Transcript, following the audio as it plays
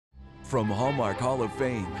From Hallmark Hall of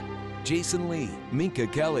Fame, Jason Lee, Minka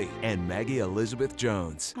Kelly, and Maggie Elizabeth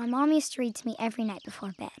Jones. My mom used to read to me every night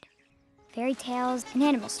before bed. Fairy tales and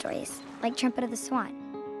animal stories, like Trumpet of the Swan.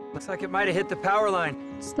 Looks like it might have hit the power line.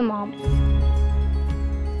 It's the mom.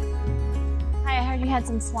 Hi, I heard you had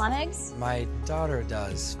some swan eggs. My daughter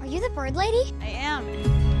does. Are you the bird lady? I am.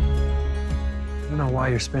 I don't know why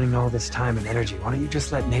you're spending all this time and energy. Why don't you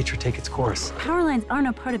just let nature take its course? Power lines aren't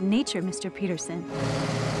a part of nature, Mr. Peterson.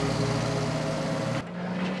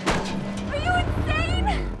 Are you insane?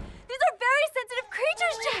 These are very sensitive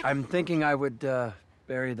creatures, Jack. I'm thinking I would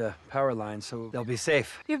bury the power line so they'll be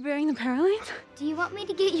safe. You're burying the power lines? Do you want me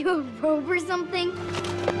to get you a robe or something?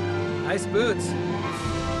 Nice boots.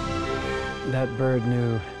 That bird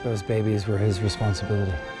knew those babies were his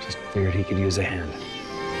responsibility. Just figured he could use a hand.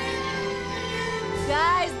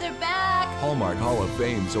 Guys, they're back. Hallmark Hall of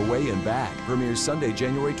Fame's Away and Back premieres Sunday,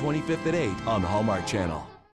 January 25th at 8 on the Hallmark Channel.